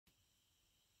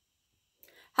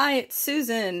Hi, it's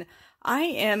Susan. I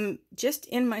am just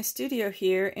in my studio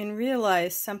here and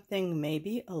realize something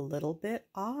maybe a little bit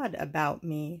odd about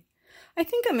me. I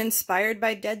think I'm inspired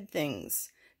by dead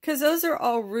things, because those are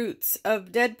all roots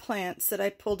of dead plants that I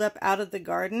pulled up out of the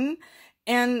garden.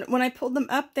 And when I pulled them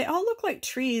up, they all look like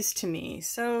trees to me.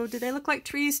 So do they look like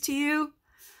trees to you?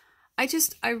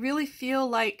 I really feel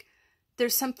like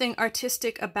there's something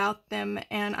artistic about them,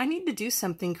 and I need to do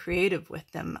something creative with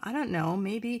them. I don't know,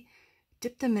 maybe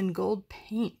dip them in gold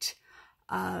paint,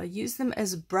 use them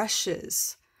as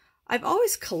brushes. I've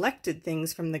always collected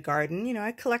things from the garden. You know,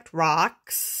 I collect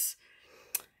rocks,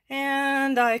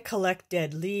 and I collect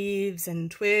dead leaves and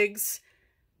twigs,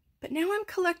 but now I'm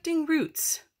collecting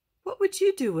roots. What would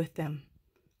you do with them?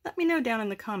 Let me know down in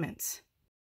the comments.